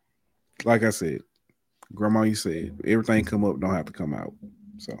like I said, Grandma, you said everything come up don't have to come out.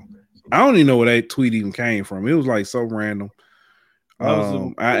 So I don't even know where that tweet even came from. It was like so random.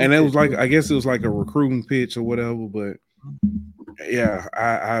 And it was like, I guess it was like a recruiting pitch or whatever, but yeah,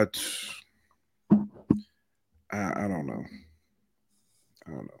 I don't know.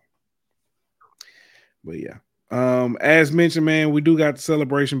 But yeah. As mentioned, man, we do got the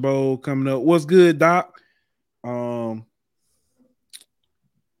Celebration Bowl coming up. What's good, Doc? Hold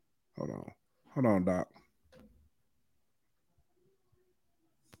on, Doc.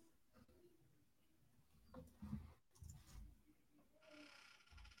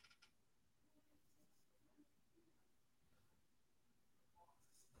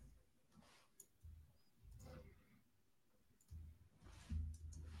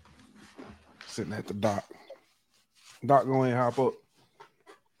 Sitting at the dock. Doc, go ahead and hop up.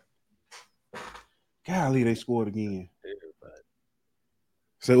 Golly, they scored again.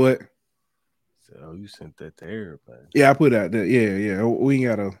 Say what? So you sent that to everybody. Yeah, I put out there. Yeah. We ain't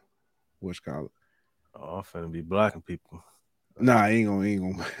got a what's called it. Oh, I'm finna be blocking people. Nah, ain't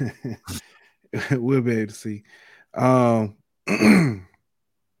gonna. We'll be able to see.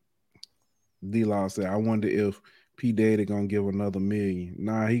 D-Law said, I wonder if P Daddy gonna give another $1 million.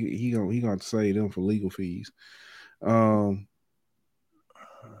 Nah, he gonna save them for legal fees.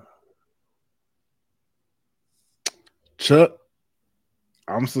 Chuck,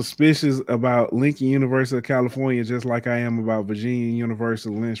 I'm suspicious about Lincoln University of California, just like I am about Virginia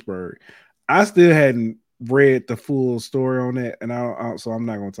University of Lynchburg. I still hadn't read the full story on that, and so I'm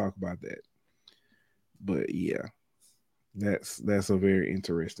not gonna talk about that. But yeah, that's a very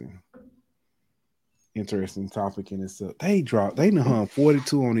interesting topic in itself. They hung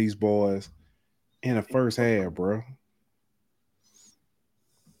 42 on these boys in the first half, bro.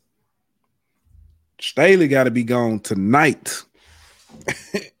 Staley got to be gone tonight.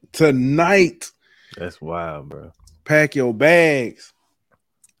 Tonight. That's wild, bro. Pack your bags.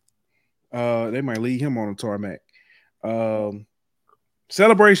 They might leave him on the tarmac.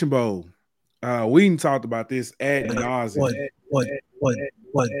 Celebration Bowl. We even talked about this ad nauseum. What?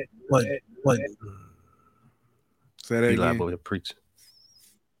 Say that D-Live again. over here preaching.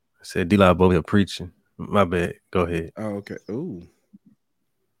 I said D-Live over here preaching. My bad. Go ahead. Oh, okay. Ooh.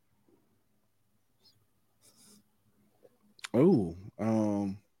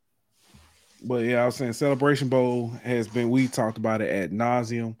 But yeah, I was saying Celebration Bowl has been, we talked about it ad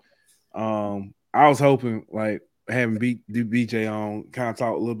nauseum. I was hoping like having BJ on, kind of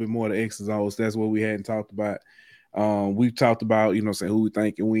talk a little bit more to X's and O's. That's what we hadn't talked about. We've talked about, saying who we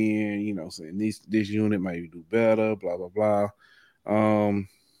think can win, saying this unit maybe do better, blah, blah, blah.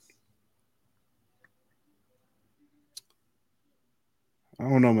 I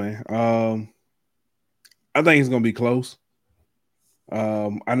don't know, man. I think it's gonna be close.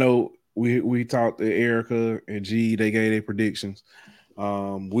 I know we talked to Erica and G, they gave their predictions.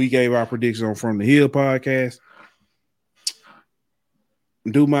 We gave our prediction on From the Hill podcast.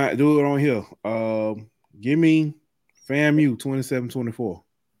 Do it on here. Give me FAMU 27-24.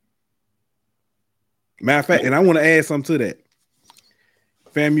 Matter of fact, and I want to add something to that.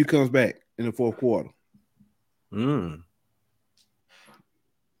 FAMU comes back in the fourth quarter.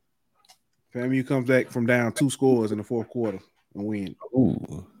 FAMU comes back from down 2 scores in the fourth quarter and win.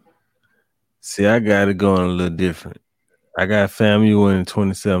 Ooh. See, I got it going a little different. I got FAMU winning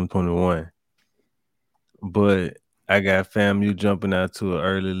 27-21. But I got FAMU jumping out to an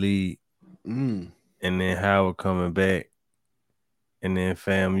early lead. And then Howard coming back. And then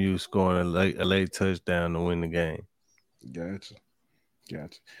FAMU scoring a late touchdown to win the game. Gotcha.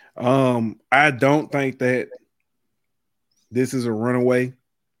 I don't think that this is a runaway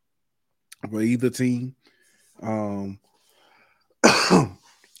for either team. I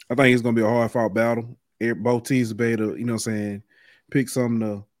think it's gonna be a hard fought battle. Both teams will be able to, you know what I'm saying, pick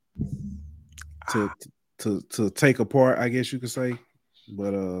something to take apart, I guess you could say.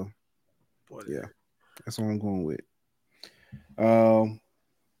 But yeah, that's what I'm going with.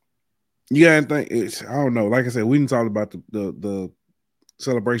 You got anything? I don't know. Like I said, we didn't talk about the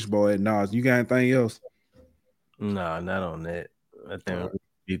Celebration Bowl at Nas. You got anything else? Nah, not on that. I think we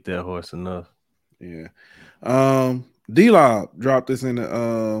beat that horse enough. Yeah. D-Lob dropped this in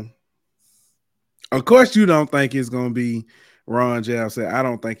the of course you don't think it's gonna be Ron Jab said, I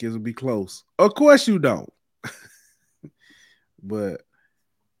don't think it'll be close. Of course you don't. But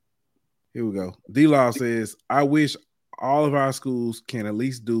here we go. D-Lob says, I wish all of our schools can at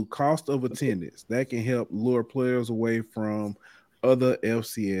least do cost of attendance. That can help lure players away from other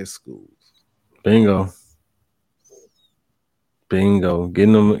FCS schools. Bingo. Giving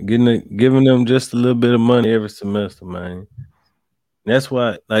them just a little bit of money every semester, man. That's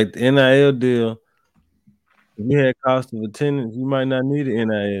why, like the NIL deal, if you had cost of attendance, you might not need an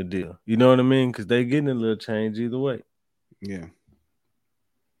NIL deal. You know what I mean? Because they getting a little change either way. Yeah.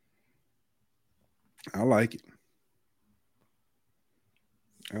 I like it.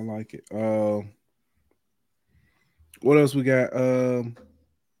 What else we got?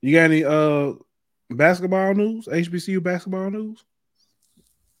 You got any basketball news? HBCU basketball news?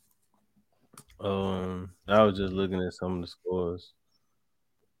 I was just looking at some of the scores.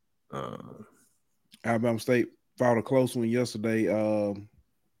 Alabama State fought a close one yesterday and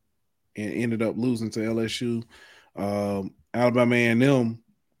ended up losing to LSU. Alabama A&M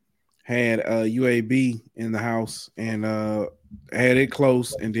had UAB in the house and had it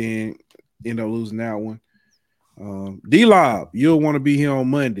close and then ended up losing that one. D-Lob, you'll want to be here on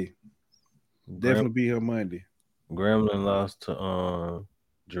Monday. Definitely be here Monday. Gremlin lost to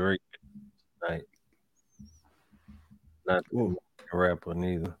Drake tonight. Not a rapper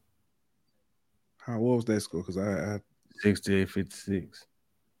neither. What was that score? Because I 68-56.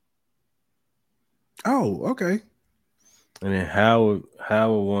 Oh, okay. And then Howard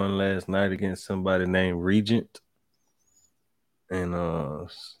won last night against somebody named Regent. And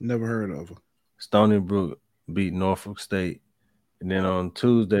never heard of her. Stony Brook beat Norfolk State. And then on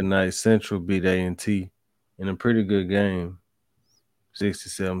Tuesday night, Central beat A&T in a pretty good game,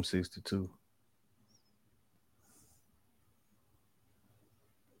 67-62.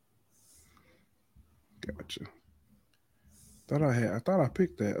 Gotcha. I thought I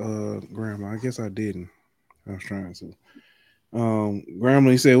picked that Grandma. I guess I didn't. I was trying to.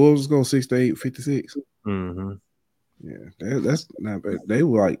 Grandma, he said, what was it going 68-56? Mm-hmm. Yeah, that's not bad. They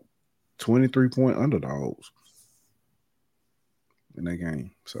were like 23-point underdogs in that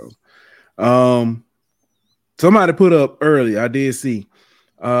game. So somebody put up early, I did see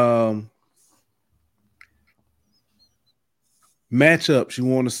matchups you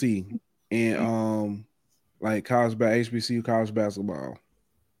want to see in like HBCU college basketball,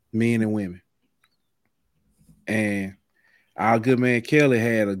 men and women. And our good man Kelly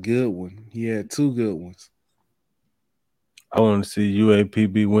had a good one. He had 2 good ones. I want to see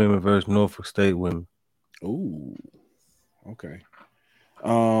UAPB women versus Norfolk State women. Ooh, okay.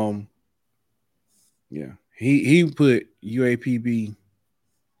 Yeah, he put UAPB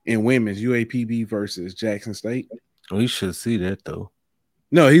in women's UAPB versus Jackson State. We should see that though.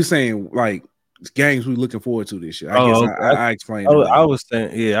 No, he's saying like games we're looking forward to this year. I explained. I was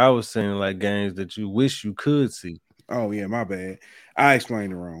saying like games that you wish you could see. Oh yeah, my bad. I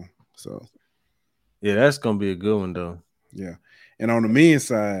explained it wrong. So yeah, that's gonna be a good one though. Yeah, and on the men's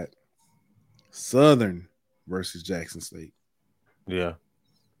side, Southern versus Jackson State. Yeah.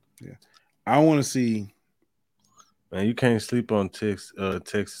 I want to see. Man, you can't sleep on Texas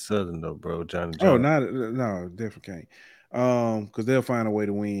Southern though, bro. Johnny Jones. Oh, no, definitely can't. Because they'll find a way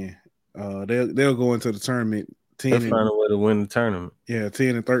to win. They'll go into the tournament 10. They'll find a way to win the tournament. Yeah,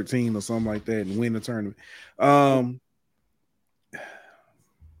 10-13 or something like that, and win the tournament. Now,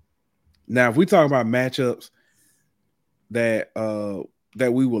 if we talk about matchups that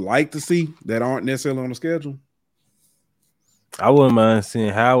we would like to see that aren't necessarily on the schedule, I wouldn't mind seeing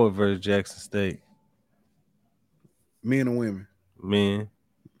Howard versus Jackson State. Men and women. Men.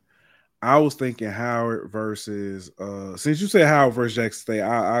 I was thinking Howard versus since you said Howard versus Jackson State,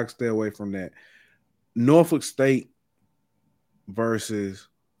 I'll stay away from that. Norfolk State versus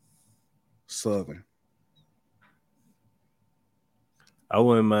Southern. I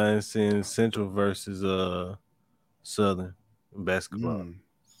wouldn't mind seeing Central versus Southern basketball.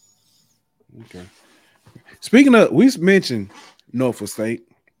 Okay. Speaking of, we mentioned Norfolk State.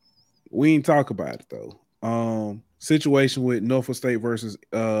 We ain't talk about it though. Situation with Norfolk State versus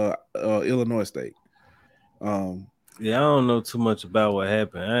Illinois State. Yeah, I don't know too much about what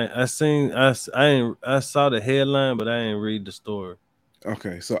happened. I saw the headline, but I didn't read the story.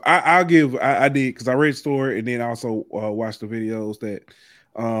 Okay, so I did because I read the story and then also watched the videos that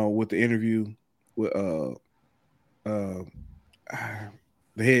with the interview with the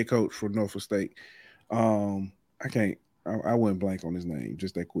head coach for Norfolk State. I went blank on his name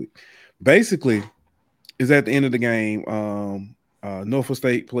just that quick. Basically, is at the end of the game, Norfolk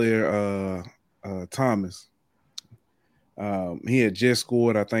State player Thomas. He had just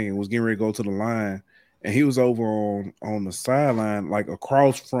scored, I think, and was getting ready to go to the line, and he was over on the sideline, like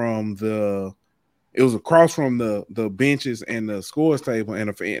across from the benches and the scores table, and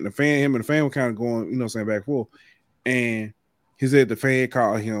the fan were kind of going, saying back and forth, and he said the fan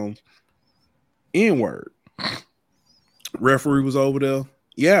called him N-word. Referee was over there.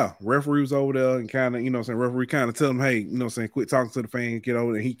 Yeah, referee was over there and kind of, referee kind of tell him, hey, quit talking to the fan, get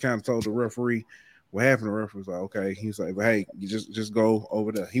over there. He kind of told the referee what happened. The referee was like, okay. He's like, but hey, you just go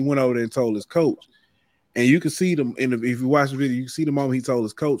over there. He went over there and told his coach. And you can see them if you watch the video, you can see the moment he told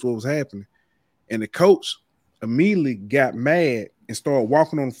his coach what was happening. And the coach immediately got mad and started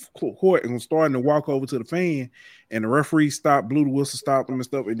walking on the court and was starting to walk over to the fan. And the referee blew the whistle, stopped him and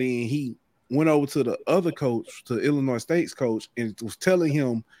stuff. And then he went over to the other coach, to Illinois State's coach, and was telling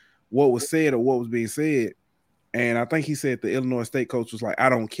him what was said or what was being said. And I think he said the Illinois State coach was like, I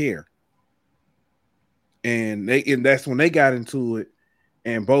don't care. And that's when they got into it.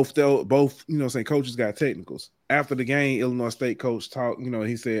 And both coaches got technicals. After the game, Illinois State coach talked,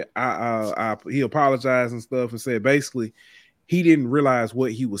 he said, he apologized and stuff and said basically he didn't realize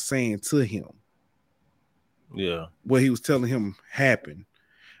what he was saying to him. Yeah. What he was telling him happened.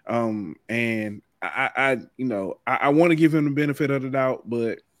 And I want to give him the benefit of the doubt,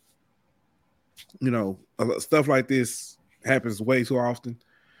 but stuff like this happens way too often.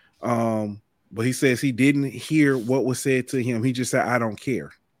 But he says he didn't hear what was said to him. He just said, I don't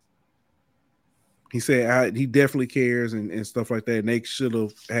care. He said he definitely cares and stuff like that. And they should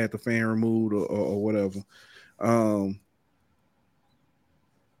have had the fan removed or whatever.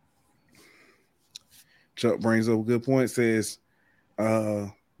 Chuck brings up a good point, says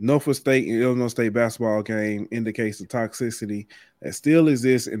Norfolk State and Illinois State basketball game indicates the toxicity that still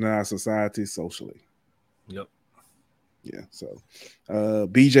exists in our society socially. Yep. Yeah, so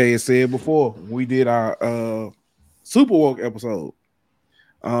BJ has said before, we did our Super Woke episode,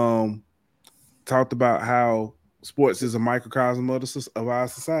 talked about how sports is a microcosm of our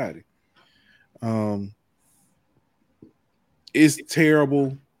society. It's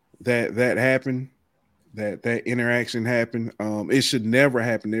terrible that happened, that interaction happened. It should never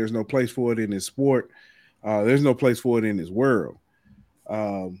happen. There's no place for it in this sport. There's no place for it in this world.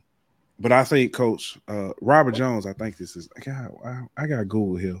 But I think Coach Robert Jones, I think this is, I got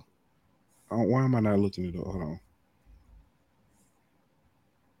Google here. Why am I not looking it up? Hold on.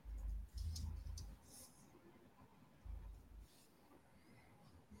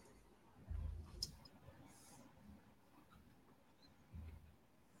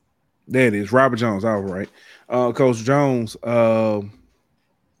 There it is. Robert Jones. All right. Coach Jones. Thank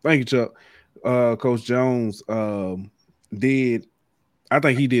you, Chuck. Coach Jones I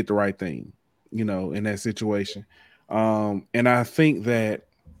think he did the right thing, in that situation. And I think that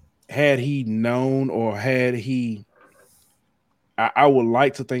had he known or had he, I would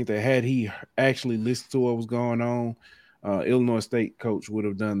like to think that had he actually listened to what was going on, Illinois State coach would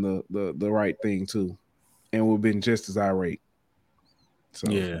have done the right thing too, and would have been just as irate. So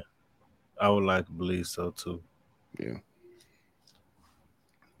yeah, I would like to believe so too. Yeah.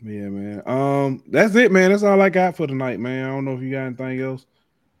 Yeah, man. That's it, man. That's all I got for tonight, man. I don't know if you got anything else.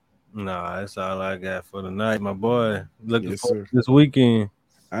 Nah, that's all I got for tonight, my boy. Looking forward sir. this weekend.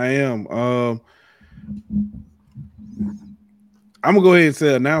 I am. I'm gonna go ahead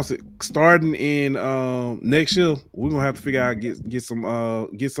and announce it. Starting in next year, we're gonna have to figure out get some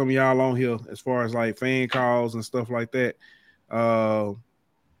of y'all on here as far as like fan calls and stuff like that.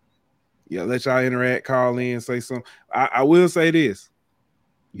 Yeah, let y'all interact, call in, say something. I will say this.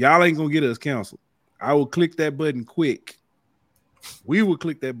 Y'all ain't gonna get us canceled. I will click that button quick. We will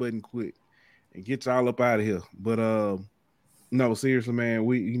click that button quick and get y'all up out of here. But No, seriously, man.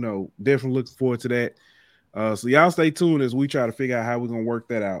 We, definitely looking forward to that. So y'all stay tuned as we try to figure out how we're gonna work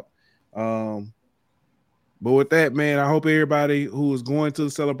that out. But with that, man, I hope everybody who is going to the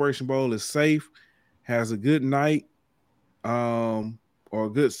Celebration Bowl is safe, has a good night, or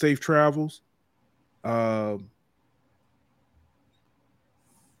good safe travels.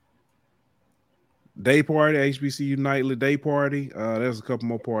 Day party, HBCU nightly day party. There's a couple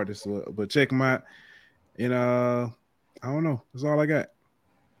more parties, but check them out. And I don't know. That's all I got.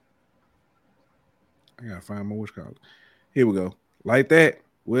 I gotta find my wish call. Here we go. Like that.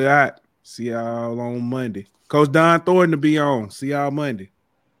 We're out. See y'all on Monday. Coach Don Thornton to be on. See y'all Monday.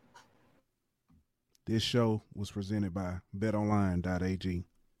 This show was presented by betonline.ag.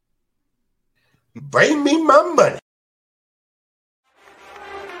 Bring me my money.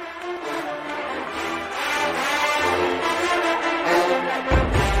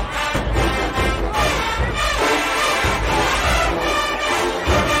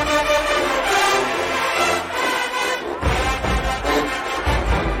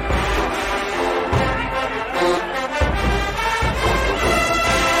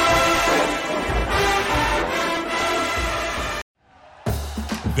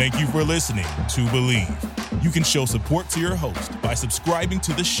 Thank you for listening to Believe. You can show support to your host by subscribing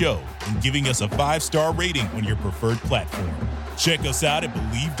to the show and giving us a 5-star rating on your preferred platform. Check us out at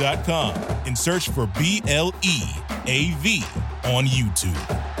Believe.com and search for BLEAV on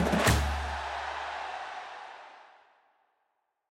YouTube.